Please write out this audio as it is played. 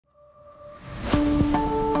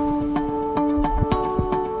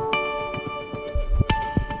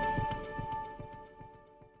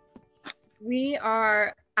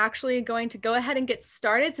actually going to go ahead and get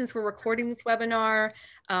started since we're recording this webinar.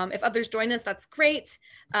 If others join us, that's great.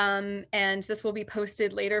 And this will be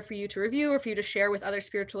posted later for you to review or for you to share with other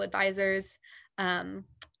spiritual advisors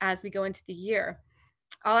as we go into the year.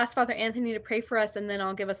 I'll ask Father Anthony to pray for us, and then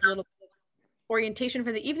I'll give us a little orientation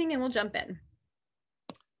for the evening, and we'll jump in.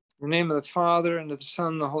 In the name of the Father, and of the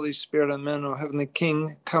Son, and the Holy Spirit, amen. O heavenly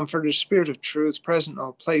King, Comforter, Spirit of truth, present in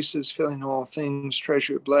all places, filling all things,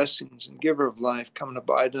 treasure of blessings, and giver of life, come and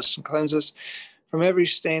abide us and cleanse us from every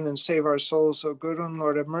stain and save our souls. O good one,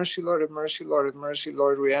 Lord, have mercy, Lord, have mercy, Lord, have mercy.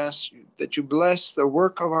 Lord, we ask you that you bless the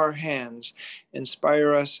work of our hands,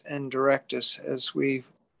 inspire us and direct us as we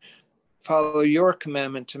follow your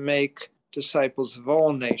commandment to make disciples of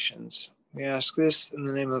all nations. We ask this in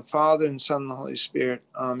the name of the Father, and Son, and the Holy Spirit.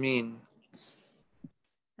 Amen.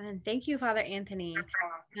 And thank you, Father Anthony.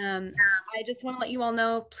 I just want to let you all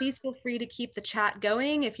know, please feel free to keep the chat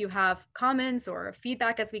going if you have comments or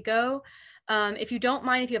feedback as we go. If you don't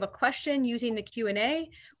mind, if you have a question using the Q&A,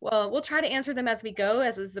 well, we'll try to answer them as we go,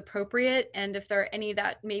 as is appropriate. And if there are any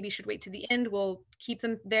that maybe should wait to the end, we'll keep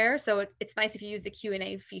them there. So it's nice if you use the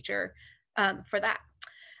Q&A feature for that.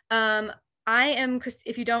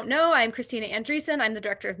 If you don't know, I'm Christina Andresen. I'm the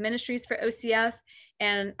Director of Ministries for OCF,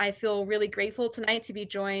 and I feel really grateful tonight to be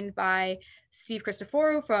joined by Steve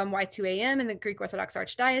Christoforou from Y2AM in the Greek Orthodox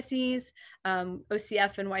Archdiocese.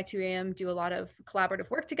 OCF and Y2AM do a lot of collaborative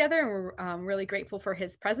work together, and we're really grateful for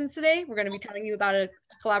his presence today. We're going to be telling you about a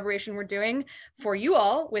collaboration we're doing for you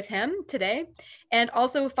all with him today. And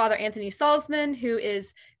also Father Anthony Salzman, who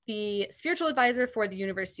is the spiritual advisor for the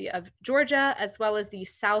University of Georgia, as well as the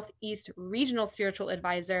Southeast Regional Spiritual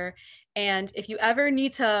Advisor. And if you ever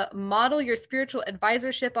need to model your spiritual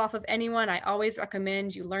advisorship off of anyone, I always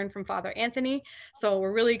recommend you learn from Father Anthony. So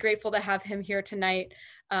we're really grateful to have him here tonight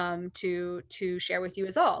to share with you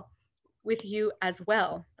as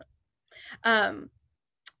well.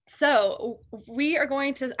 So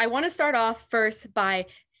I want to start off first by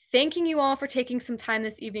thanking you all for taking some time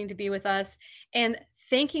this evening to be with us, and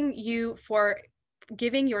thanking you for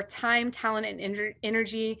giving your time, talent, and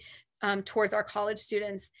energy towards our college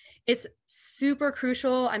students. It's super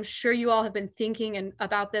crucial. I'm sure you all have been thinking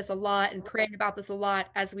about this a lot and praying about this a lot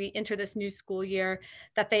as we enter this new school year,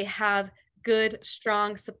 that they have good,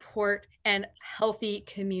 strong support and healthy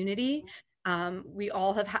community. We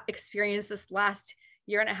all have experienced this last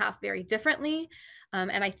year and a half very differently.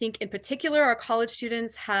 And I think in particular, our college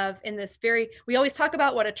students have we always talk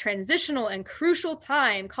about what a transitional and crucial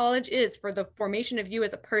time college is for the formation of you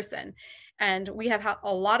as a person. And we have had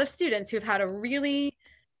a lot of students who've had a really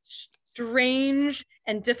strange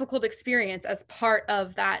and difficult experience as part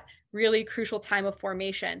of that really crucial time of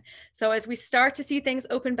formation. So as we start to see things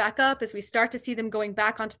open back up, as we start to see them going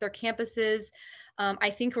back onto their campuses, I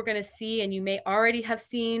think we're going to see, and you may already have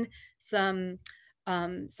seen,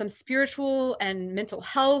 some spiritual and mental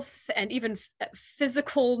health and even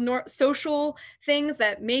physical, social things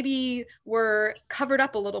that maybe were covered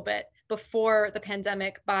up a little bit before the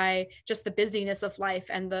pandemic by just the busyness of life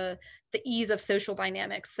and the ease of social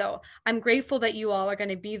dynamics. So I'm grateful that you all are going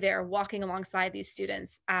to be there walking alongside these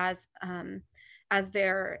students as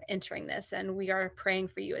they're entering this, and we are praying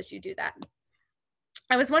for you as you do that.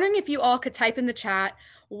 I was wondering if you all could type in the chat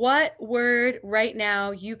what word right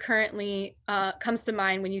now you currently comes to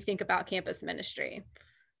mind when you think about campus ministry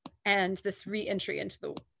and this re-entry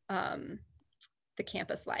into the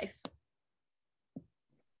campus life.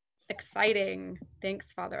 Exciting.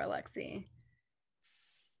 Thanks, Father Alexi.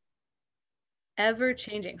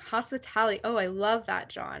 Ever-changing. Hospitality. Oh, I love that,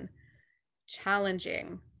 John.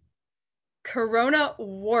 Challenging. Corona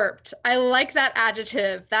warped. I like that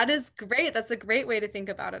adjective. That is great. That's a great way to think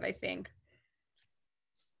about it, I think.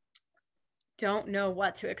 Don't know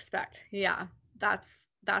what to expect. Yeah, that's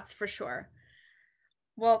for sure.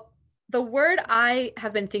 Well, the word I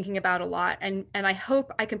have been thinking about a lot, and I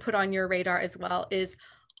hope I can put on your radar as well, is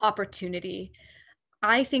opportunity.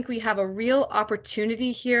 I think we have a real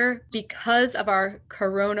opportunity here because of our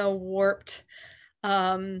corona warped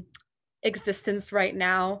existence right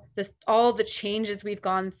now, all the changes we've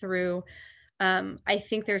gone through. I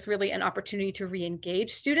think there's really an opportunity to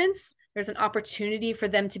re-engage students. There's an opportunity for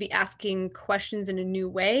them to be asking questions in a new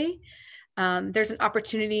way. There's an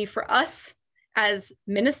opportunity for us as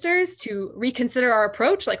ministers to reconsider our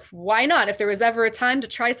approach. Like, why not? If there was ever a time to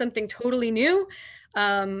try something totally new,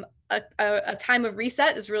 a time of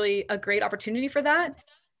reset is really a great opportunity for that.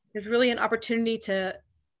 There's really an opportunity to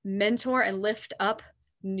mentor and lift up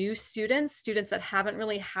new students that haven't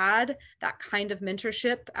really had that kind of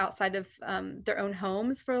mentorship outside of their own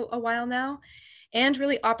homes for a while now, and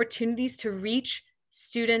really opportunities to reach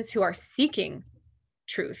students who are seeking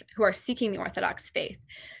truth, who are seeking the Orthodox faith.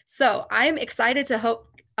 So I'm excited to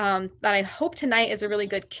that I hope tonight is a really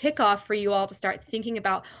good kickoff for you all to start thinking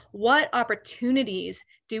about what opportunities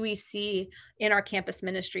do we see in our campus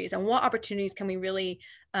ministries, and what opportunities can we really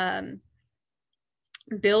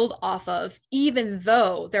build off of, even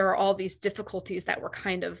though there are all these difficulties that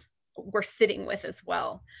we're sitting with as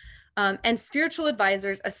well. And spiritual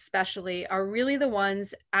advisors especially are really the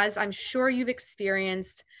ones, as I'm sure you've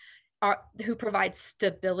experienced, who provide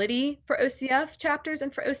stability for OCF chapters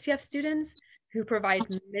and for OCF students, who provide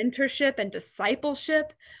mentorship and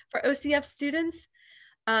discipleship for OCF students,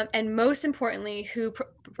 and most importantly, who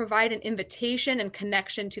provide an invitation and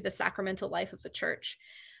connection to the sacramental life of the church.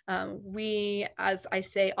 We, as I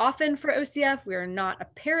say often for OCF, we are not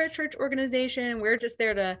a parachurch organization. We're just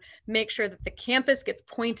there to make sure that the campus gets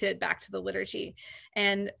pointed back to the liturgy.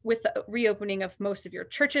 And with the reopening of most of your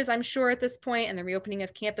churches, I'm sure at this point, and the reopening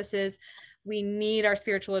of campuses, we need our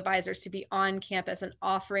spiritual advisors to be on campus and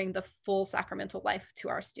offering the full sacramental life to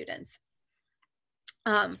our students.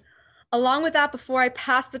 Along with that, before I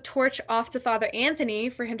pass the torch off to Father Anthony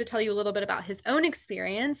for him to tell you a little bit about his own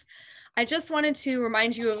experience, I just wanted to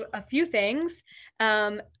remind you of a few things.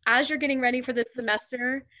 As you're getting ready for this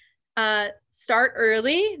semester, start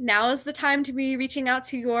early. Now is the time to be reaching out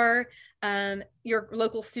to your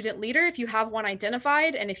local student leader if you have one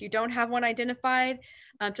identified, and if you don't have one identified,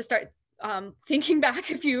 to start thinking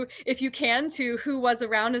back, if you can, to who was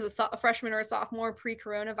around as a freshman or a sophomore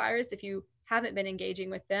pre-coronavirus, if you haven't been engaging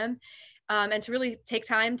with them, and to really take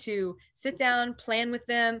time to sit down, plan with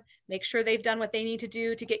them, make sure they've done what they need to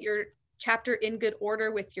do to get your chapter in good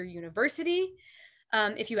order with your university.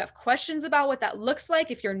 If you have questions about what that looks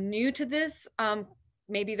like, if you're new to this,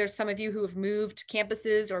 maybe there's some of you who have moved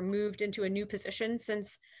campuses or moved into a new position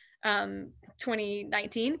since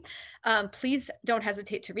 2019, please don't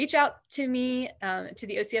hesitate to reach out to me, to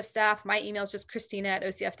the OCF staff. My email is just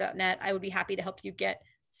Christina@ocf.net. I would be happy to help you get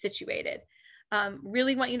situated.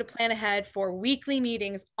 Really want you to plan ahead for weekly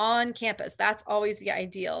meetings on campus. That's always the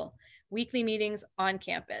ideal. Weekly meetings on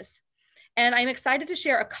campus. And I'm excited to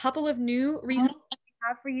share a couple of new resources we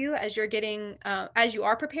have for you as you're getting, as you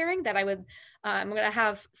are preparing, that I'm going to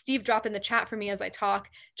have Steve drop in the chat for me as I talk,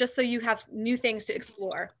 just so you have new things to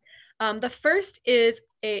explore. The first is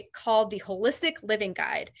called the Holistic Living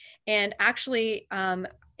Guide. And actually,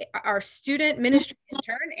 our student ministry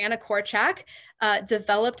intern, Anna Korchak,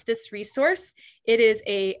 developed this resource. It is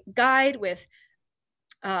a guide with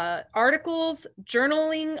articles,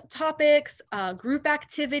 journaling topics, group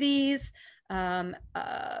activities, action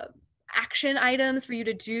items for you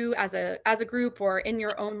to do as a group or in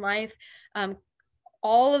your own life.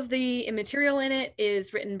 All of the material in it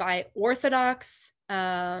is written by Orthodox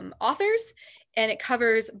authors, and it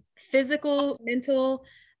covers physical, mental,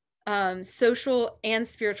 social, and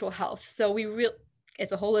spiritual health. So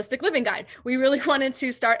it's a holistic living guide. We really wanted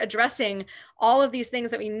to start addressing all of these things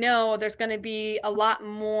that we know there's going to be a lot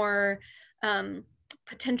more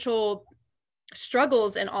potential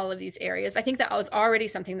struggles in all of these areas. I think that was already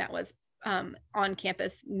something that was on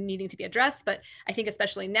campus needing to be addressed, but I think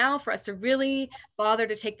especially now for us to really bother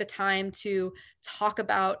to take the time to talk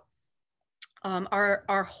about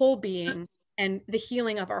our whole being and the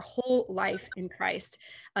healing of our whole life in Christ.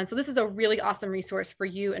 So this is a really awesome resource for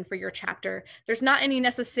you and for your chapter. There's not any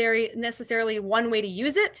necessarily one way to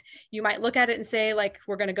use it. You might look at it and say, like,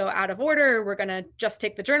 we're going to go out of order. We're going to just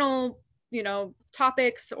take the journal,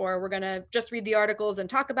 topics, or we're going to just read the articles and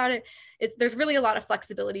talk about it. There's really a lot of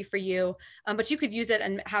flexibility for you, but you could use it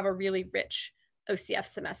and have a really rich OCF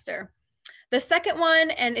semester. The second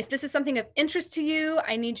one, and if this is something of interest to you,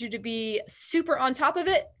 I need you to be super on top of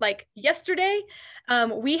it. Like yesterday,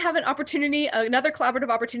 we have another collaborative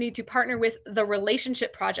opportunity to partner with the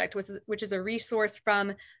Relationship Project, which is a resource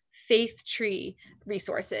from Faith Tree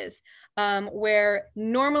Resources, where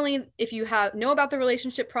normally if you know about the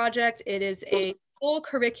Relationship Project, it is a full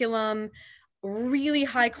curriculum, really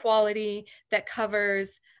high quality, that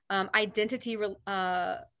covers identity,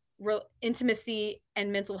 intimacy,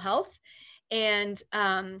 and mental health. And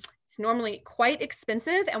it's normally quite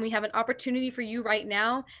expensive, and we have an opportunity for you right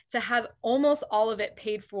now to have almost all of it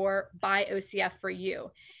paid for by OCF for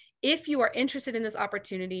you. If you are interested in this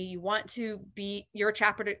opportunity, you want to be your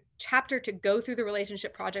chapter to go through the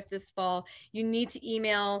Relationship Project this fall, you need to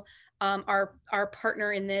email our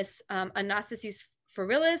partner in this, Anastasis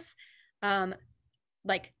Farilis,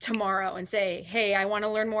 like tomorrow, and say, hey, I want to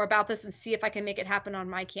learn more about this and see if I can make it happen on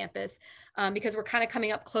my campus, because we're kind of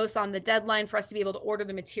coming up close on the deadline for us to be able to order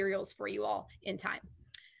the materials for you all in time.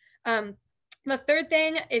 The third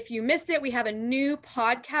thing, if you missed it, we have a new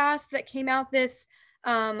podcast that came out this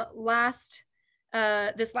last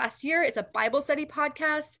this last year. It's a Bible study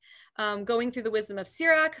podcast going through the Wisdom of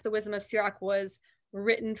Sirach. The Wisdom of Sirach was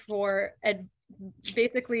written for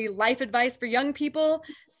basically life advice for young people.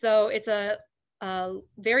 So it's a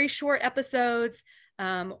very short episodes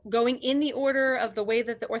going in the order of the way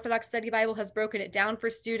that the Orthodox Study Bible has broken it down for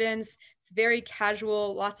students. It's very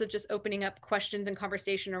casual, lots of just opening up questions and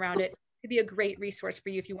conversation around it. It could be a great resource for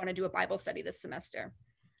you if you want to do a Bible study this semester.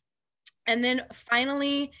 And then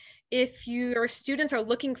finally, if your students are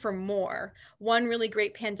looking for more, one really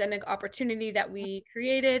great pandemic opportunity that we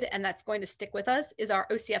created and that's going to stick with us is our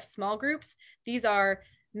OCF small groups. These are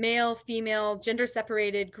male, female, gender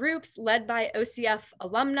separated groups led by OCF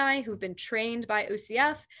alumni who've been trained by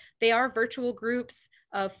OCF. They are virtual groups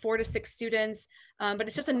of 4 to 6 students, but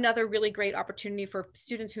it's just another really great opportunity for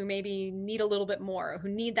students who maybe need a little bit more, who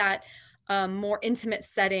need that more intimate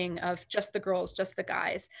setting of just the girls, just the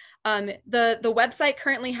guys. The website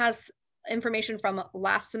currently has information from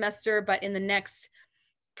last semester, but in the next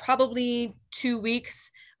probably 2 weeks,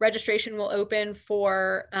 registration will open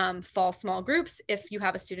for fall small groups if you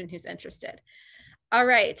have a student who's interested. All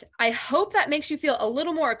right, I hope that makes you feel a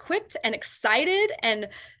little more equipped and excited and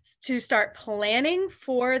to start planning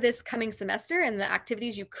for this coming semester and the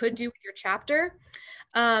activities you could do with your chapter.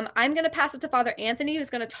 I'm going to pass it to Father Anthony, who's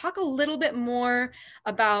going to talk a little bit more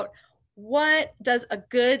about what does a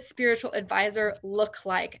good spiritual advisor look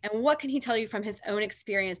like and what can he tell you from his own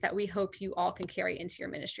experience that we hope you all can carry into your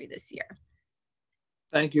ministry this year.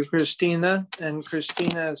 Thank you, Christina. And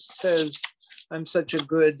Christina says, I'm such a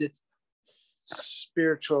good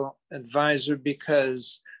spiritual advisor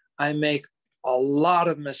because I make a lot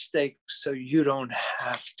of mistakes so you don't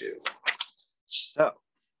have to. So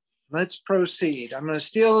let's proceed. I'm going to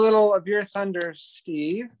steal a little of your thunder,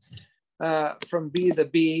 Steve, from Be the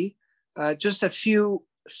Bee. Just a few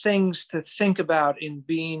things to think about in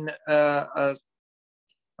being a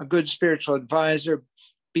good spiritual advisor.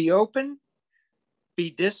 Be open, be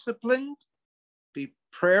disciplined, be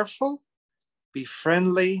prayerful, be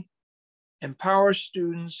friendly, empower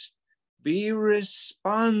students, be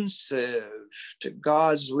responsive to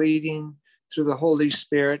God's leading through the Holy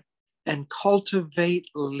Spirit, and cultivate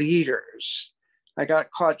leaders. I got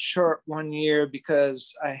caught short one year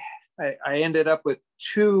because I ended up with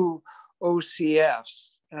 2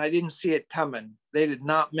 OCFs and I didn't see it coming. They did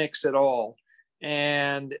not mix at all.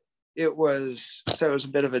 And it was a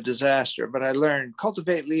bit of a disaster, but I learned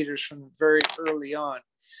cultivate leaders from very early on.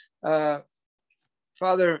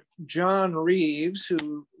 Father John Reeves,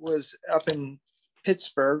 who was up in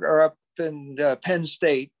Pittsburgh or up in Penn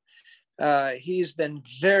State, he's been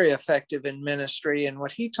very effective in ministry. And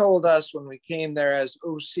what he told us when we came there as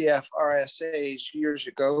OCF RSAs years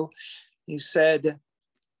ago, he said,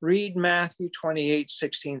 read Matthew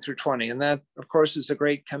 28:16-20. And that, of course, is a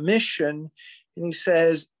great commission. And he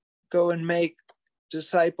says, go and make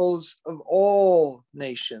disciples of all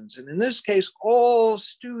nations. And in this case, all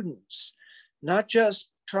students, not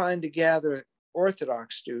just trying to gather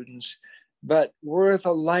Orthodox students, but we're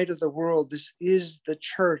the light of the world. This is the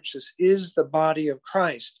church. This is the body of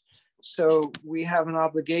Christ. So we have an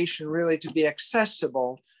obligation really to be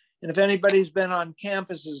accessible. And if anybody's been on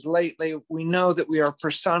campuses lately, we know that we are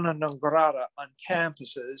persona non grata on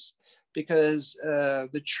campuses because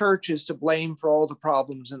the church is to blame for all the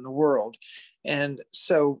problems in the world. And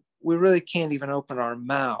so we really can't even open our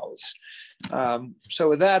mouths. So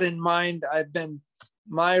with that in mind,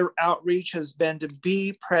 my outreach has been to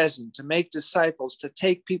be present, to make disciples, to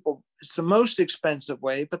take people. It's the most expensive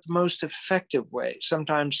way, but the most effective way.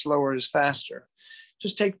 Sometimes slower is faster.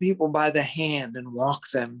 Just take people by the hand and walk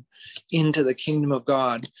them into the kingdom of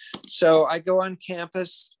God. So I go on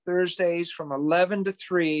campus Thursdays from 11 to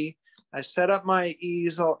 3. I set up my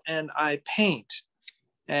easel and I paint.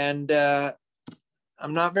 And I'm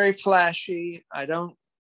not very flashy. I don't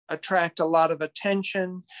attract a lot of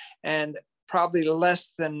attention, and probably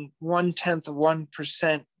less than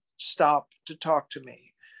 0.1% stop to talk to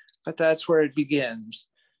me. But that's where it begins.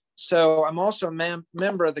 So I'm also a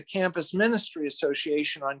member of the Campus Ministry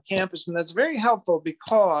Association on campus, and that's very helpful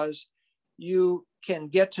because you can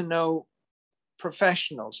get to know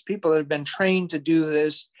professionals, people that have been trained to do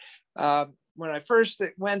this. When I first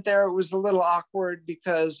went there, it was a little awkward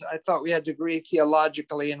because I thought we had to agree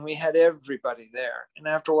theologically and we had everybody there. And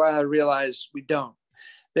after a while, I realized we don't.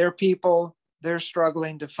 They're people, they're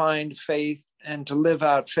struggling to find faith and to live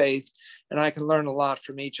out faith. And I can learn a lot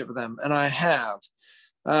from each of them. And I have.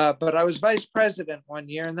 But I was vice president one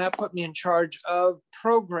year, and that put me in charge of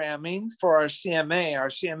programming for our CMA. Our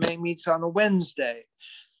CMA meets on a Wednesday.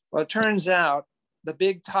 Well, it turns out the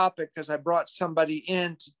big topic, because I brought somebody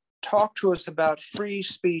in to talk to us about free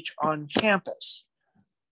speech on campus.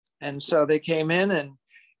 And so they came in, and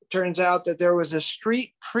it turns out that there was a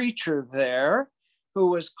street preacher there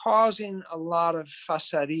who was causing a lot of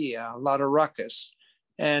fasaria, a lot of ruckus.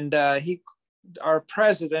 And our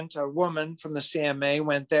president, a woman from the CMA,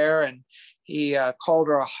 went there, and he called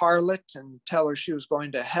her a harlot and tell her she was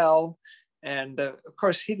going to hell. And of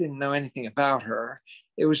course, he didn't know anything about her.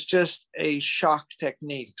 It was just a shock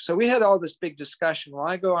technique. So we had all this big discussion. Well,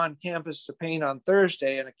 I go on campus to paint on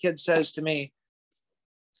Thursday, and a kid says to me,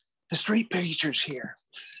 the street preacher's here.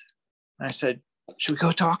 And I said, should we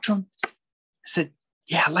go talk to him? I said,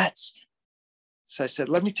 yeah, let's. So I said,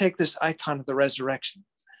 let me take this icon of the resurrection.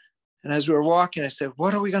 And as we were walking, I said,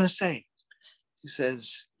 what are we going to say? He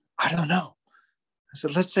says, I don't know. I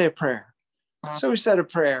said, let's say a prayer. So we said a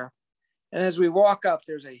prayer. And as we walk up,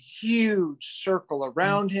 there's a huge circle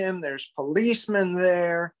around him. There's policemen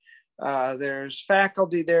there. There's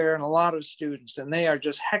faculty there and a lot of students, and they are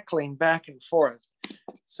just heckling back and forth.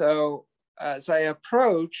 So as I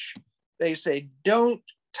approach, they say, don't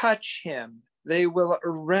touch him. They will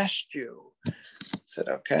arrest you. I said,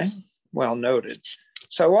 okay, well noted.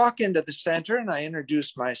 So I walk into the center and I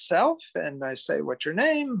introduce myself and I say, what's your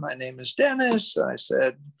name? My name is Dennis. I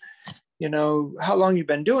said, you know, how long you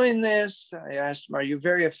been doing this? I asked him, are you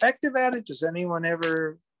very effective at it? Does anyone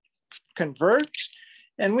ever convert?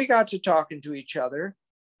 And we got to talking to each other.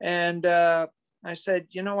 And I said,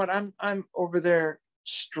 you know what, I'm over there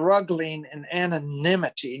struggling in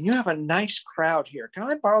anonymity, and you have a nice crowd here. Can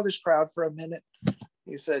I borrow this crowd for a minute?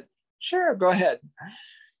 He said, sure, go ahead.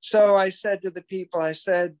 So I said to the people, I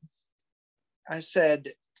said,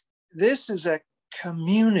 this is a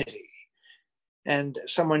community. And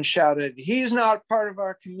someone shouted, he's not part of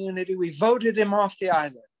our community. We voted him off the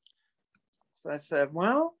island. So I said,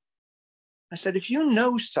 well, if you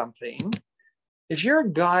know something, if you're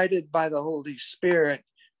guided by the Holy Spirit,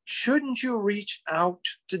 shouldn't you reach out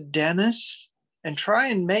to Dennis and try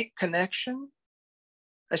and make connection?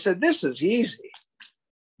 I said, this is easy.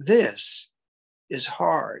 This is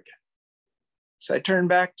hard. So I turned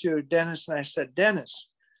back to Dennis and I said, Dennis,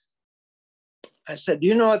 I said, do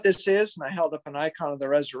you know what this is? And I held up an icon of the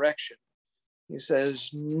resurrection. He says,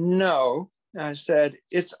 no. I said,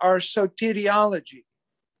 it's our soteriology.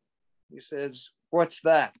 He says, what's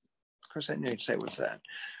that? Of course, I knew he'd say, what's that?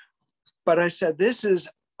 But I said, this is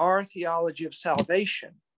our theology of salvation.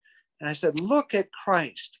 And I said, look at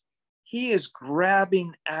Christ. He is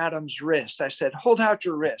grabbing Adam's wrist. I said, hold out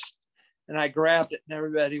your wrist. And I grabbed it and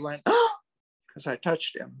everybody went, oh, because I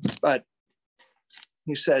touched him. But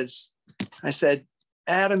he says, I said,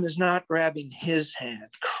 Adam is not grabbing his hand.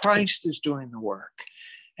 Christ is doing the work.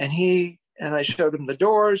 And I showed him the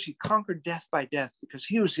doors. He conquered death by death because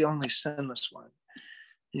he was the only sinless one.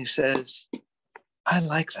 And he says, I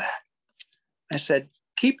like that. I said,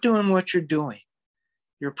 keep doing what you're doing.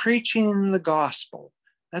 You're preaching the gospel.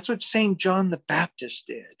 That's what St. John the Baptist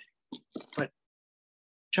did. But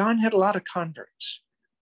John had a lot of converts.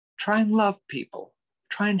 Try and love people.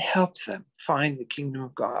 Try and help them find the kingdom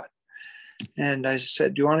of God. And I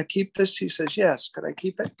said, do you want to keep this? He says, yes. Could I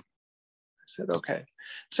keep it? I said, okay.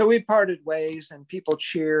 So we parted ways and people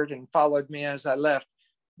cheered and followed me as I left.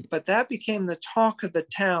 But that became the talk of the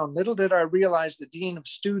town. Little did I realize the dean of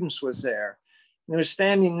students was there. He was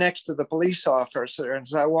standing next to the police officer. And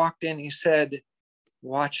as I walked in, he said,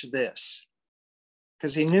 watch this.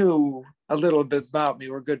 Because he knew a little bit about me.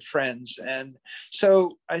 We're good friends. And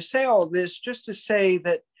so I say all this just to say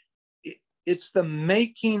that it's the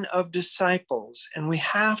making of disciples. And we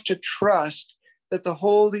have to trust that the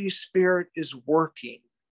Holy Spirit is working.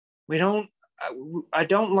 I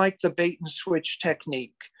don't like the bait and switch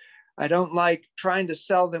technique. I don't like trying to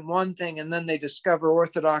sell them one thing and then they discover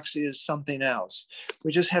orthodoxy is something else.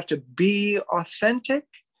 We just have to be authentic.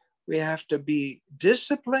 We have to be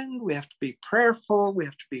disciplined. We have to be prayerful. We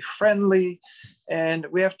have to be friendly. And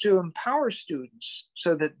we have to empower students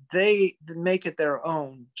so that they make it their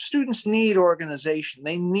own. Students need organization.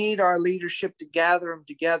 They need our leadership to gather them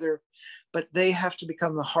together, but they have to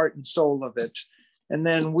become the heart and soul of it. And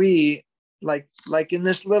then we, like in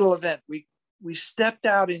this little event, we stepped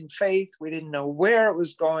out in faith. We didn't know where it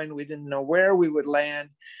was going. We didn't know where we would land,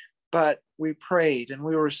 but we prayed and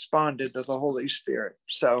we responded to the Holy Spirit.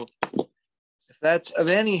 So if that's of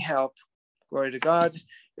any help, glory to God.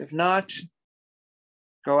 If not,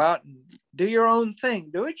 go out and do your own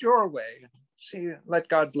thing. Do it your way. See, let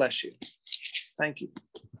God bless you. Thank you.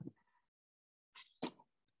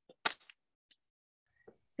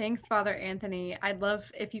 Thanks, Father Anthony. I'd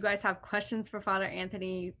love if you guys have questions for Father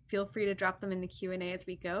Anthony, feel free to drop them in the Q&A as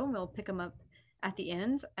we go. We'll pick them up at the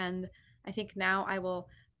end. And I think now I will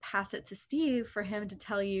pass it to Steve for him to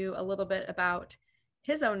tell you a little bit about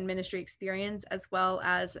his own ministry experience, as well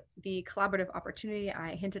as the collaborative opportunity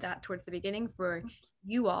I hinted at towards the beginning for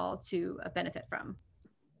you all to benefit from.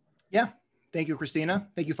 Yeah. Thank you, Christina.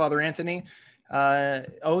 Thank you, Father Anthony.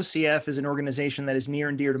 OCF is an organization that is near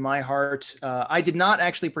and dear to my heart. I did not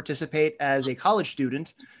actually participate as a college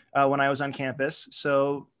student when I was on campus.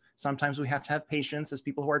 So sometimes we have to have patience as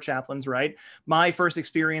people who are chaplains, right? My first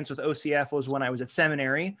experience with OCF was when I was at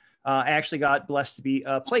seminary. I actually got blessed to be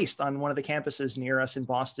placed on one of the campuses near us in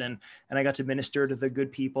Boston, and I got to minister to the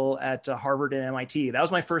good people at Harvard and MIT. That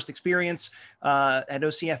was my first experience at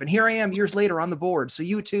OCF, and here I am years later on the board, so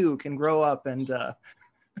you too can grow up and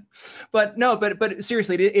but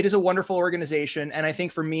seriously, it is a wonderful organization. And I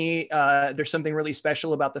think for me, there's something really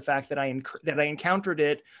special about the fact that I encountered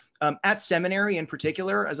it at seminary in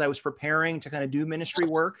particular, as I was preparing to kind of do ministry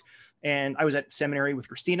work. And I was at seminary with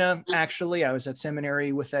Christina, actually. I was at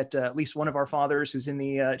seminary with at least one of our fathers who's in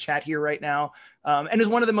the chat here right now. And it was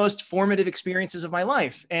one of the most formative experiences of my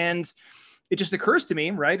life. And it just occurs to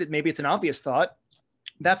me, right? Maybe it's an obvious thought.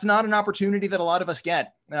 That's not an opportunity that a lot of us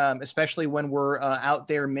get, especially when we're out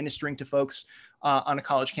there ministering to folks on a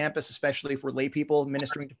college campus, especially if we're lay people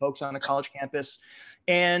ministering to folks on a college campus.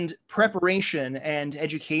 And preparation and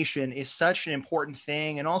education is such an important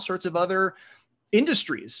thing in all sorts of other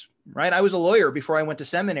industries, right? I was a lawyer before I went to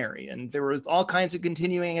seminary, and there was all kinds of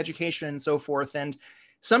continuing education and so forth. And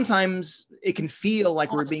sometimes it can feel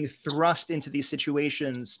like we're being thrust into these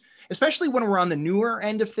situations, especially when we're on the newer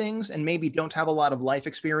end of things and maybe don't have a lot of life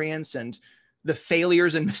experience and the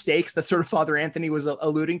failures and mistakes that sort of Father Anthony was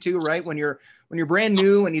alluding to, right? When you're brand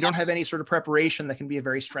new and you don't have any sort of preparation, that can be a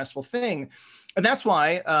very stressful thing. And that's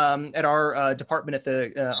why at our department at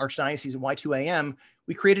the Archdiocese at Y2AM,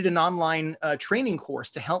 we created an online training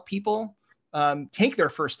course to help people take their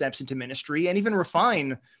first steps into ministry and even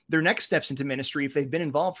refine their next steps into ministry if they've been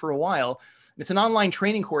involved for a while. It's an online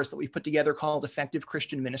training course that we've put together called Effective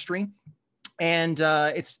Christian Ministry. And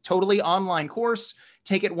it's totally online course,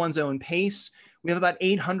 take at one's own pace. We have about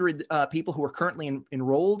 800 people who are currently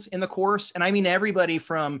enrolled in the course. And I mean, everybody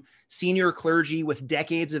from senior clergy with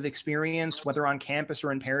decades of experience, whether on campus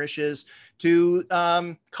or in parishes, to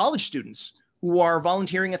college students who are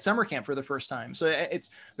volunteering at summer camp for the first time. So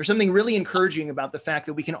there's something really encouraging about the fact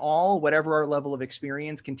that we can all, whatever our level of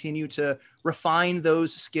experience, continue to refine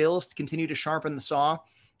those skills, to continue to sharpen the saw,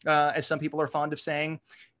 as some people are fond of saying.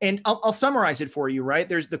 And I'll summarize it for you, right?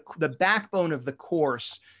 There's the backbone of the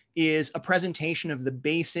course is a presentation of the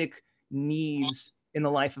basic needs in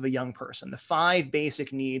the life of a young person, the 5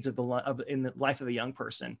 basic needs in the life of a young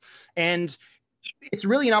person. And it's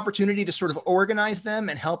really an opportunity to sort of organize them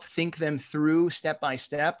and help think them through step by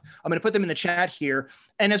step. I'm going to put them in the chat here.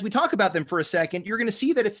 And as we talk about them for a second, you're going to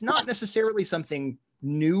see that it's not necessarily something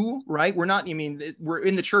new, right? We're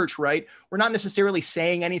in the church, right? We're not necessarily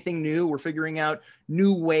saying anything new. We're figuring out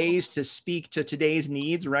new ways to speak to today's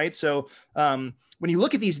needs, right? So when you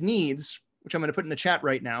look at these needs, which I'm going to put in the chat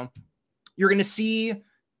right now, you're going to see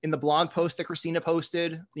in the blog post that Christina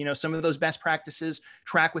posted, some of those best practices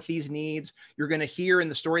track with these needs. You're going to hear in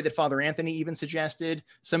the story that Father Anthony even suggested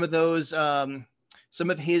some of those, some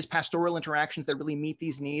of his pastoral interactions that really meet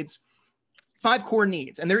these needs. 5 core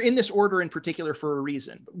needs, and they're in this order in particular for a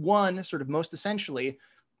reason. But one, sort of most essentially,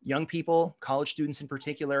 young people, college students in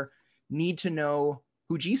particular, need to know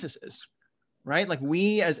who Jesus is, right? Like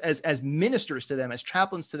we as ministers to them, as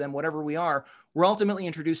chaplains to them, whatever we are, we're ultimately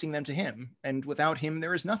introducing them to him. And without him,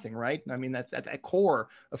 there is nothing, right? I mean, that core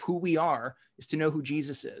of who we are is to know who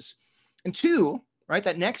Jesus is. And 2, right,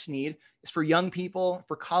 that next need is for young people,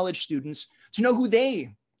 for college students to know who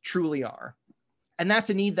they truly are. And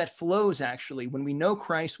that's a need that flows, actually. When we know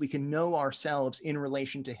Christ, we can know ourselves in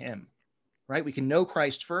relation to him, right? We can know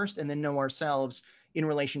Christ first and then know ourselves in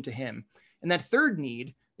relation to him. And that 3rd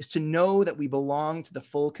need is to know that we belong to the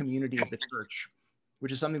full community of the church,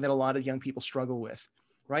 which is something that a lot of young people struggle with,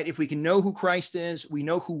 right? If we can know who Christ is, we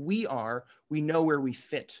know who we are, we know where we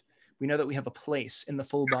fit. We know that we have a place in the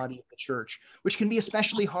full body of the church, which can be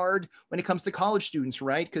especially hard when it comes to college students,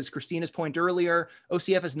 right? Because Christina's point earlier,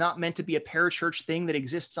 OCF is not meant to be a parachurch thing that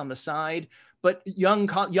exists on the side, but young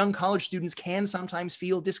college students can sometimes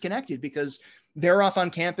feel disconnected because they're off on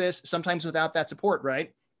campus, sometimes without that support,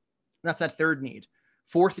 right? That's that 3rd need.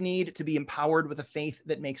 4th need, to be empowered with a faith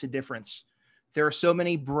that makes a difference. There are so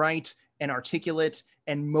many bright and articulate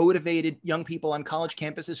and motivated young people on college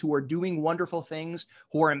campuses who are doing wonderful things,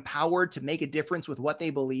 who are empowered to make a difference with what they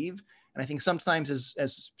believe. And I think sometimes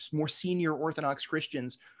as more senior Orthodox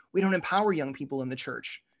Christians, we don't empower young people in the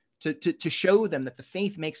church to show them that the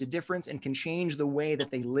faith makes a difference and can change the way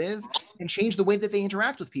that they live and change the way that they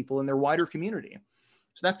interact with people in their wider community.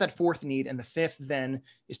 So that's that fourth need. And the fifth then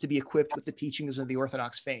is to be equipped with the teachings of the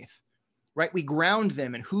Orthodox faith, right? We ground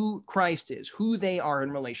them in who Christ is, who they are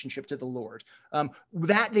in relationship to the Lord,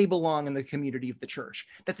 that they belong in the community of the church,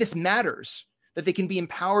 that this matters, that they can be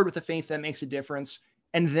empowered with a faith that makes a difference.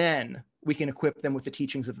 And then we can equip them with the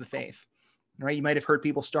teachings of the faith, right? You might have heard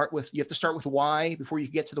people you have to start with why before you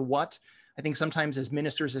get to the what. I think sometimes as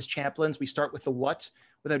ministers, as chaplains, we start with the what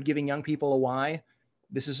without giving young people a why.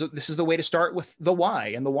 This is the way to start with the why.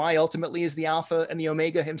 And the why ultimately is the Alpha and the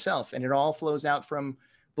Omega himself. And it all flows out from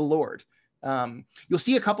the Lord. You'll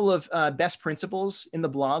see a couple of best principles in the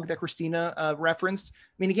blog that Christina referenced.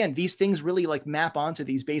 I mean, again, these things really like map onto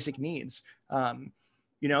these basic needs. In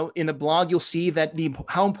the blog, you'll see that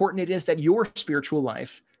how important it is that your spiritual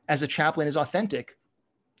life as a chaplain is authentic.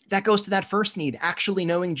 That goes to that first need, actually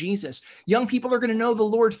knowing Jesus. Young people are going to know the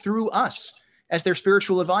Lord through us as their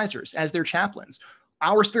spiritual advisors, as their chaplains.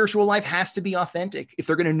 Our spiritual life has to be authentic. If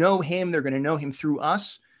they're going to know him, they're going to know him through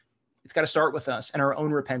us. It's got to start with us and our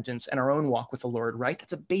own repentance and our own walk with the Lord, right?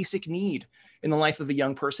 That's a basic need in the life of a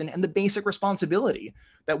young person and the basic responsibility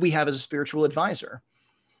that we have as a spiritual advisor.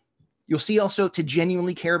 You'll see also to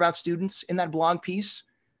genuinely care about students in that blog piece.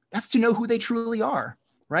 That's to know who they truly are,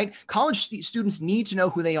 right? College students need to know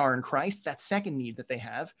who they are in Christ, that second need that they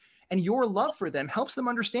have. And your love for them helps them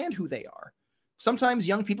understand who they are. Sometimes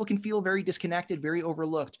young people can feel very disconnected, very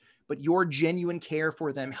overlooked, but your genuine care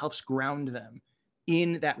for them helps ground them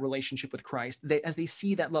in that relationship with Christ as they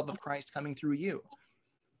see that love of Christ coming through you.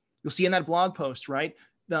 You'll see in that blog post, right?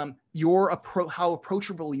 How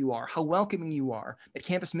approachable you are, how welcoming you are, that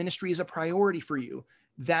campus ministry is a priority for you.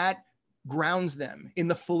 That grounds them in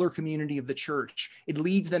the fuller community of the church. It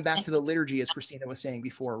leads them back to the liturgy, as Christina was saying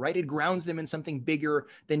before, right? It grounds them in something bigger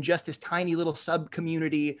than just this tiny little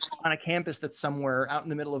sub-community on a campus that's somewhere out in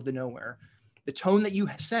the middle of the nowhere. The tone that you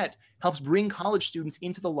set helps bring college students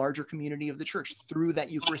into the larger community of the church through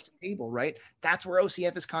that Eucharistic table, right? That's where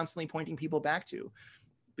OCF is constantly pointing people back to.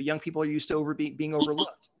 But young people are used to being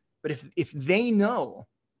overlooked. But if they know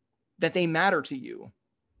that they matter to you,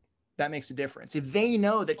 that makes a difference. If they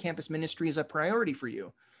know that campus ministry is a priority for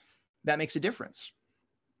you, that makes a difference.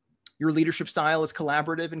 Your leadership style is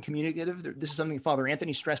collaborative and communicative. This is something Father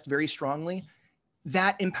Anthony stressed very strongly.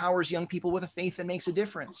 That empowers young people with a faith that makes a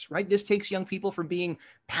difference, right? This takes young people from being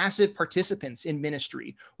passive participants in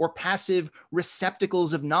ministry or passive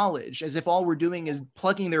receptacles of knowledge, as if all we're doing is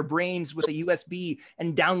plugging their brains with a USB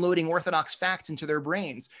and downloading Orthodox facts into their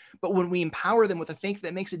brains. But when we empower them with a faith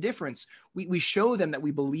that makes a difference, we show them that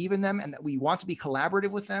we believe in them and that we want to be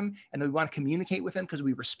collaborative with them and that we want to communicate with them because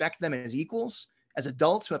we respect them as equals, as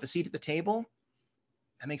adults who have a seat at the table.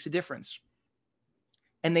 That makes a difference.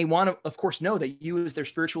 And they want to, of course, know that you as their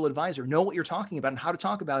spiritual advisor know what you're talking about and how to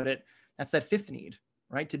talk about it. That's that fifth need,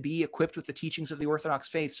 right? To be equipped with the teachings of the Orthodox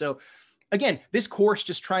faith. So again, this course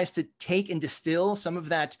just tries to take and distill some of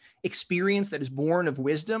that experience that is born of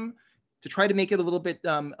wisdom to try to make it a little bit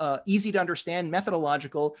easy to understand,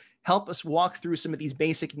 methodological, help us walk through some of these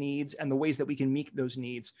basic needs and the ways that we can meet those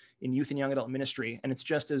needs in youth and young adult ministry. And it's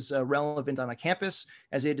just as relevant on a campus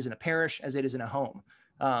as it is in a parish, as it is in a home.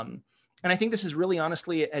 And I think this is really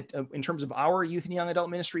honestly, in terms of our youth and young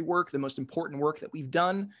adult ministry work, the most important work that we've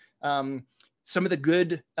done. Some of the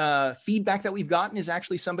good feedback that we've gotten is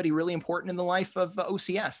actually somebody really important in the life of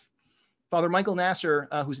OCF. Father Michael Nasser,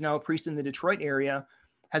 who's now a priest in the Detroit area,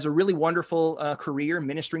 has a really wonderful career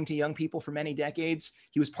ministering to young people for many decades.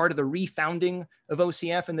 He was part of the refounding of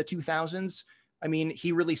OCF in the 2000s. I mean,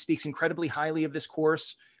 he really speaks incredibly highly of this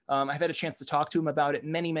course. I've had a chance to talk to him about it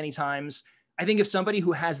many, many times. I think if somebody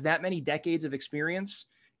who has that many decades of experience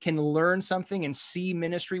can learn something and see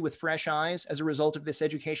ministry with fresh eyes as a result of this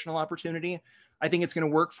educational opportunity, I think it's going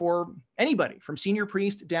to work for anybody from senior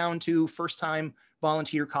priest down to first-time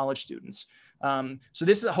volunteer college students. So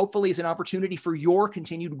this hopefully is an opportunity for your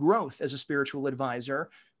continued growth as a spiritual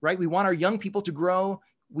advisor, right? We want our young people to grow.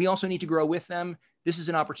 We also need to grow with them. This is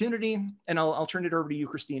an opportunity, and I'll turn it over to you,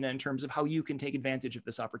 Christina, in terms of how you can take advantage of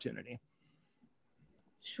this opportunity.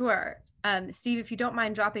 Sure. Steve, if you don't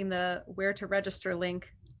mind dropping the where to register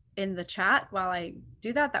link in the chat while I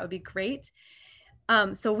do that, that would be great.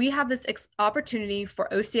 So we have this opportunity for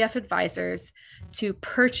OCF advisors to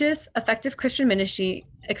purchase Effective Christian Ministry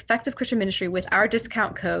with our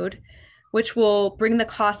discount code, which will bring the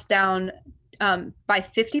cost down by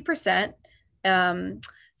 50%.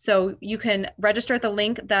 So you can register at the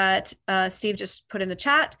link that Steve just put in the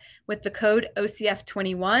chat with the code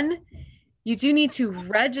OCF21. You do need to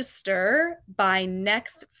register by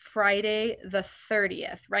next Friday the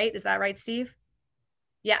 30th, right? Is that right, Steve?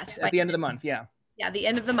 Yes. At the end of the month, yeah. Yeah, the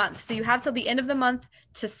end of the month. So you have till the end of the month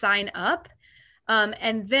to sign up.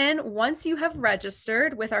 And then once you have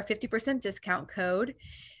registered with our 50% discount code,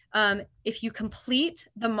 if you complete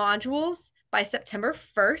the modules by September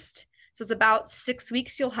 1st, so it's about 6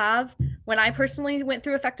 weeks you'll have. When I personally went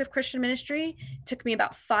through Effective Christian Ministry, it took me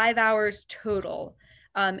about 5 hours total.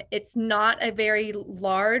 It's not a very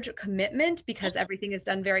large commitment because everything is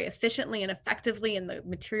done very efficiently and effectively, and the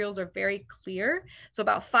materials are very clear. So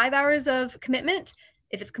about 5 hours of commitment.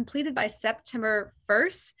 If it's completed by September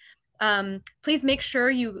 1st, please make sure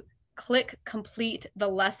you click complete the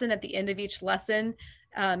lesson at the end of each lesson,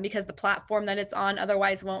 because the platform that it's on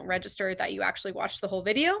otherwise won't register that you actually watched the whole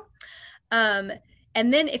video. And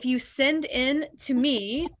then if you send in to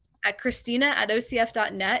me at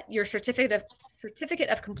Christina@ocf.net your certificate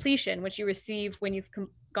of completion, which you receive when you've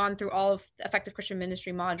gone through all of the Effective Christian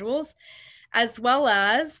Ministry modules, as well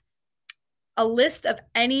as a list of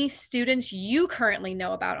any students you currently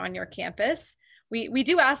know about on your campus. We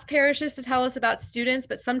do ask parishes to tell us about students,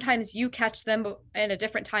 but sometimes you catch them in a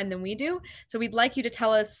different time than we do. So we'd like you to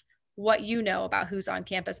tell us what you know about who's on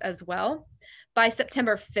campus as well. By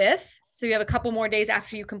September 5th, so you have a couple more days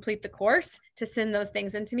after you complete the course to send those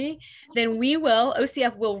things into me, then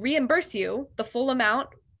OCF will reimburse you the full amount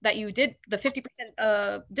that you did, the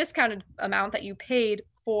 50% discounted amount that you paid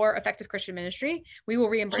for Effective Christian Ministry. We will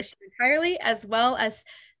reimburse you entirely, as well as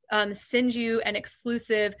send you an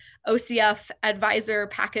exclusive OCF advisor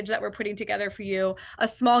package that we're putting together for you, a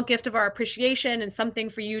small gift of our appreciation and something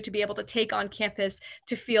for you to be able to take on campus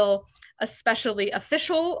to feel especially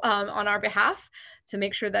official on our behalf, to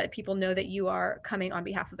make sure that people know that you are coming on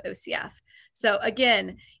behalf of OCF. So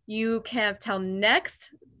again, you can have till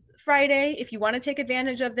next Friday if you want to take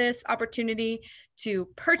advantage of this opportunity to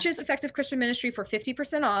purchase Effective Christian Ministry for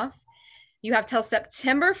 50% off. You have till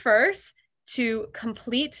September 1st to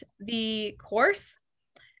complete the course,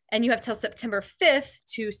 and you have till September 5th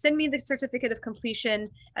to send me the certificate of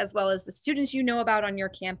completion, as well as the students you know about on your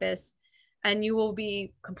campus, and you will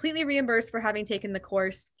be completely reimbursed for having taken the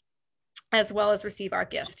course, as well as receive our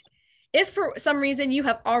gift. If for some reason you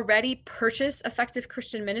have already purchased Effective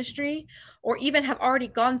Christian Ministry, or even have already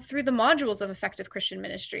gone through the modules of Effective Christian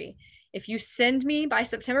Ministry, if you send me by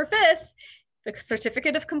September 5th the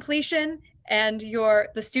certificate of completion and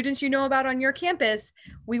the students you know about on your campus,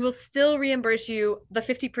 we will still reimburse you the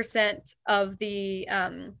 50% of the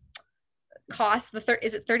cost.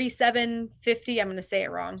 Is it $37.50? I'm going to say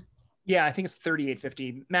it wrong. Yeah, I think it's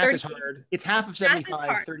 $38.50. Math is hard. It's half of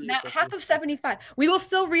 75. Half of 75. We will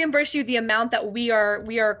still reimburse you the amount that we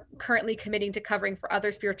are currently committing to covering for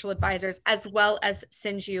other spiritual advisors, as well as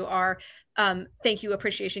send you our thank you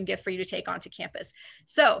appreciation gift for you to take onto campus.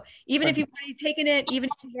 So even if you've already taken it, even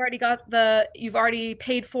if you've already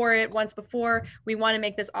paid for it once before, we want to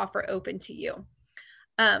make this offer open to you.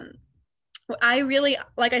 I really,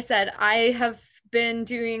 like I said, I have been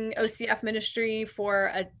doing OCF ministry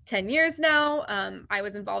for 10 years now. I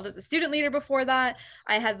was involved as a student leader before that.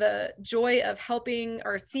 I had the joy of helping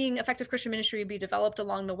or seeing Effective Christian Ministry be developed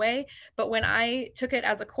along the way. But when I took it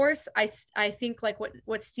as a course, I think like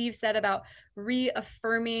what Steve said about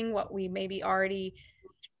reaffirming what we maybe already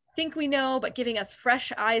think we know, but giving us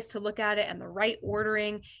fresh eyes to look at it and the right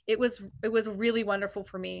ordering. It was really wonderful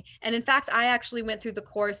for me. And in fact, I actually went through the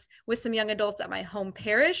course with some young adults at my home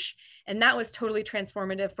parish, and that was totally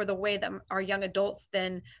transformative for the way that our young adults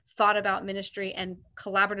then thought about ministry and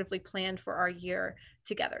collaboratively planned for our year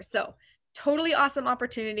together. So totally awesome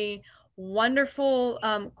opportunity, wonderful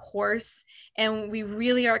course. And we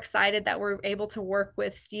really are excited that we're able to work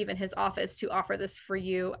with Steve and his office to offer this for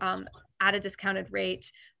you at a discounted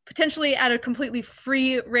rate, potentially at a completely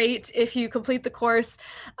free rate if you complete the course.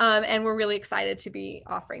 And we're really excited to be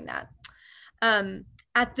offering that.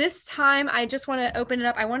 At this time, I just want to open it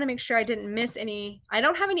up. I want to make sure I didn't miss any. I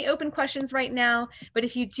don't have any open questions right now, but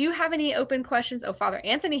if you do have any open questions, Father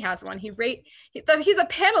Anthony has one. He's a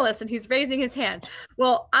panelist and he's raising his hand.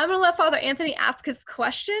 Well, I'm going to let Father Anthony ask his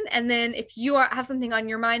question. And then if you have something on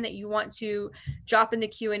your mind that you want to drop in the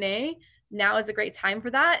Q&A, now is a great time for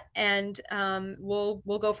that. And we'll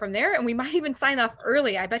go from there. And we might even sign off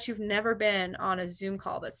early. I bet you've never been on a Zoom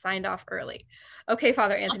call that signed off early. Okay,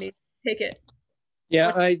 Father Anthony, take it.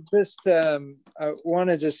 Yeah, I just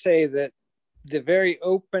wanted to say that the very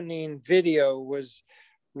opening video was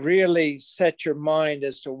really set your mind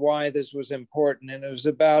as to why this was important. And it was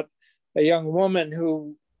about a young woman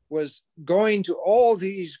who was going to all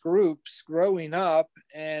these groups growing up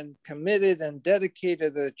and committed and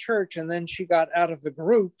dedicated to the church. And then she got out of the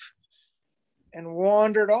group and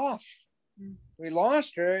wandered off. we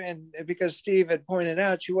lost her, and because Steve had pointed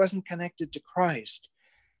out she wasn't connected to Christ.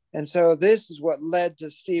 And so this is what led to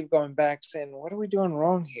Steve going back saying, what are we doing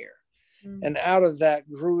wrong here? And out of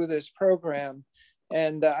that grew this program.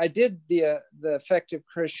 And I did the Effective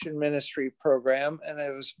Christian Ministry program, and I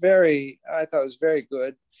thought it was very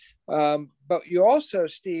good. But you also,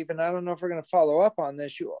 Steve, and I don't know if we're going to follow up on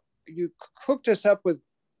this, you hooked us up with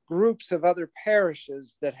groups of other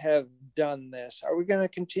parishes that have done this. Are we going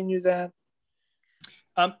to continue that?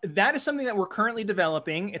 That is something that we're currently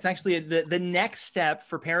developing. It's actually the next step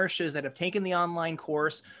for parishes that have taken the online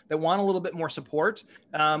course that want a little bit more support.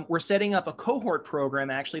 We're setting up a cohort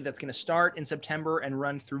program actually that's going to start in September and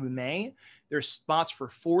run through May. There's spots for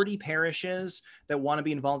 40 parishes that want to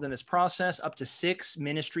be involved in this process, up to 6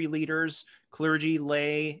 ministry leaders, clergy,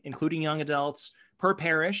 lay, including young adults per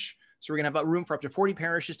parish. So we're going to have room for up to 40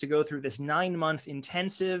 parishes to go through this 9-month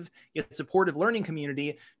intensive yet supportive learning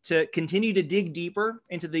community to continue to dig deeper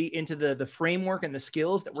into the framework and the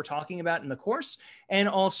skills that we're talking about in the course, and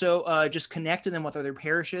also just connect them with other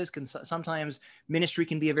parishes. Sometimes ministry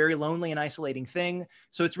can be a very lonely and isolating thing.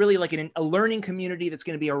 So it's really like a learning community that's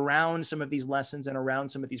going to be around some of these lessons and around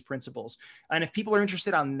some of these principles. And if people are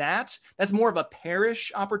interested on that, that's more of a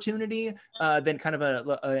parish opportunity than kind of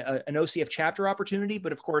an OCF chapter opportunity.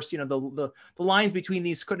 But of course, the lines between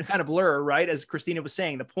these could kind of blur, right? As Christina was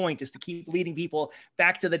saying, the point is to keep leading people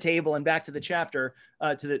back to the table and back to the chapter,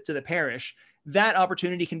 to the parish. That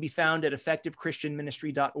opportunity can be found at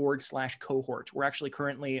effectivechristianministry.org/cohort. We're actually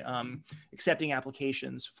currently accepting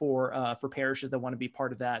applications for parishes that want to be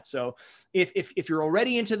part of that. So if you're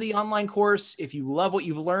already into the online course, if you love what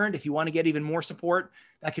you've learned, if you want to get even more support,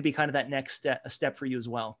 that could be kind of that next step for you as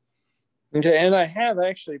well. Okay, and I have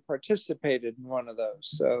actually participated in one of those,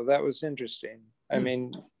 so that was interesting. I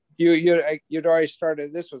mean, you'd already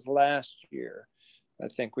started. This was last year, I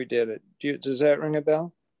think we did it. Does that ring a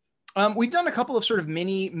bell? We've done a couple of sort of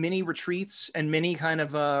mini retreats and mini kind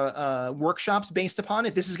of workshops based upon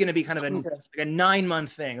it. This is going to be kind of like a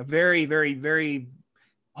 9-month thing, a very, very, very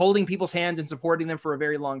holding people's hands and supporting them for a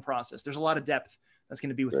very long process. There's a lot of depth that's going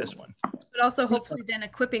to be with this one. But also hopefully then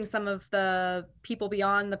equipping some of the people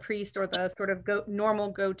beyond the priest or the sort of normal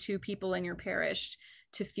go-to people in your parish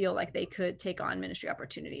to feel like they could take on ministry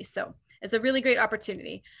opportunities. So it's a really great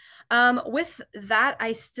opportunity. With that,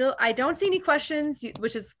 I don't see any questions,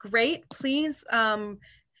 which is great. Please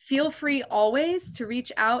feel free always to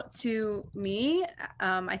reach out to me.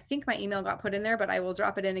 I think my email got put in there, but I will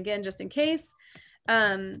drop it in again just in case.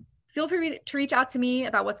 Feel free to reach out to me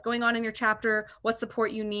about what's going on in your chapter, what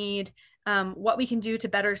support you need, what we can do to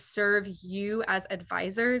better serve you as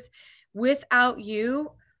advisors. Without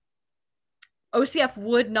you, OCF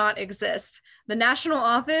would not exist. The national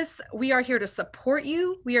office, we are here to support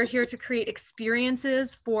you. We are here to create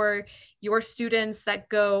experiences for your students that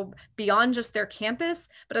go beyond just their campus.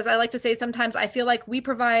 But as I like to say, sometimes I feel like we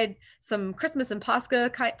provide some Christmas and Pascha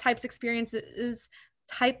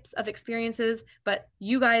types of experiences, but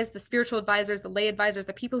you guys, the spiritual advisors, the lay advisors,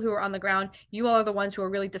 the people who are on the ground, you all are the ones who are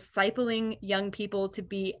really discipling young people to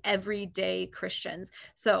be everyday Christians.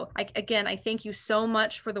 So I thank you so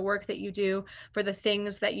much for the work that you do, for the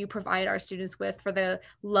things that you provide our students with, for the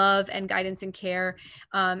love and guidance and care.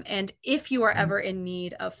 And if you are ever in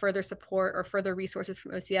need of further support or further resources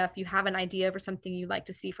from OCF, you have an idea for something you'd like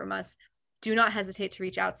to see from us, do not hesitate to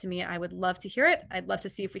reach out to me. I would love to hear it. I'd love to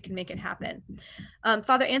see if we can make it happen.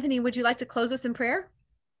 Father Anthony, would you like to close us in prayer?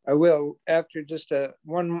 I will. After just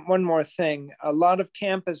one more thing, a lot of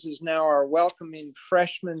campuses now are welcoming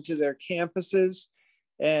freshmen to their campuses.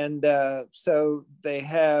 And so they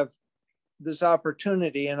have this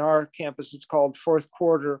opportunity in our campus, it's called Fourth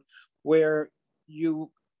Quarter, where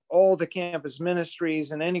all the campus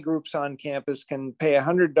ministries and any groups on campus can pay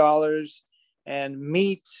 $100 and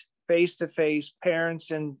meet face-to-face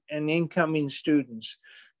parents and incoming students.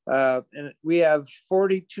 And we have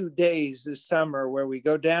 42 days this summer where we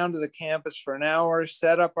go down to the campus for an hour,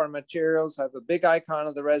 set up our materials, have a big icon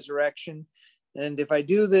of the resurrection. And if I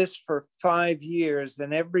do this for 5 years,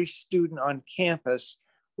 then every student on campus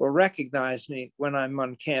will recognize me when I'm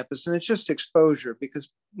on campus. And it's just exposure, because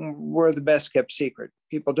we're the best kept secret.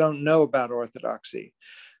 People don't know about Orthodoxy.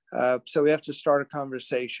 So we have to start a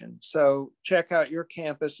conversation. So check out your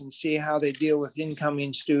campus and see how they deal with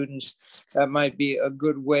incoming students. That might be a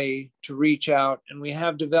good way to reach out. And we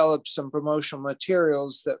have developed some promotional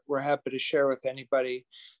materials that we're happy to share with anybody,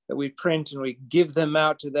 that we print and we give them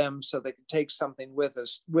out to them so they can take something with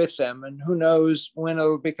them. And who knows when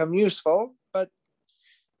it'll become useful, but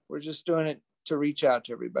we're just doing it to reach out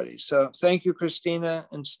to everybody. So thank you, Christina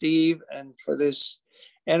and Steve, and for this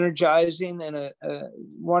energizing and a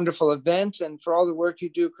wonderful event, and for all the work you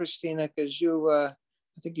do, Christina, because I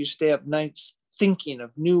think you stay up nights thinking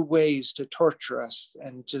of new ways to torture us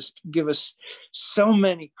and just give us so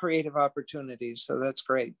many creative opportunities. So that's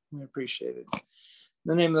great. We appreciate it. In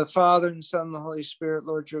the name of the Father, and Son, and the Holy Spirit,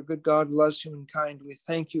 Lord, you're a good God who loves humankind. We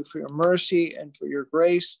thank you for your mercy and for your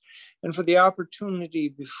grace and for the opportunity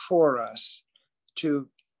before us to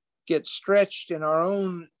get stretched in our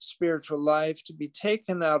own spiritual life, to be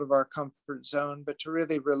taken out of our comfort zone, but to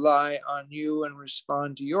really rely on you and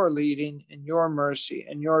respond to your leading and your mercy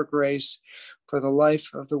and your grace for the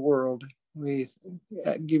life of the world. We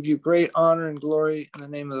give you great honor and glory in the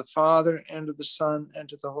name of the Father, and of the Son,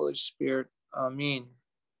 and of the Holy Spirit. Amen.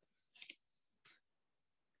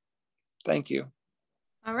 Thank you.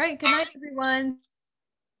 All right. Good night, everyone.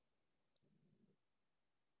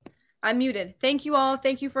 I'm muted. Thank you all.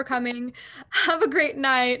 Thank you for coming. Have a great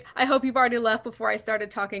night. I hope you've already left before I started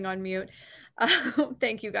talking on mute.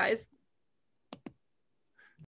 Thank you, guys.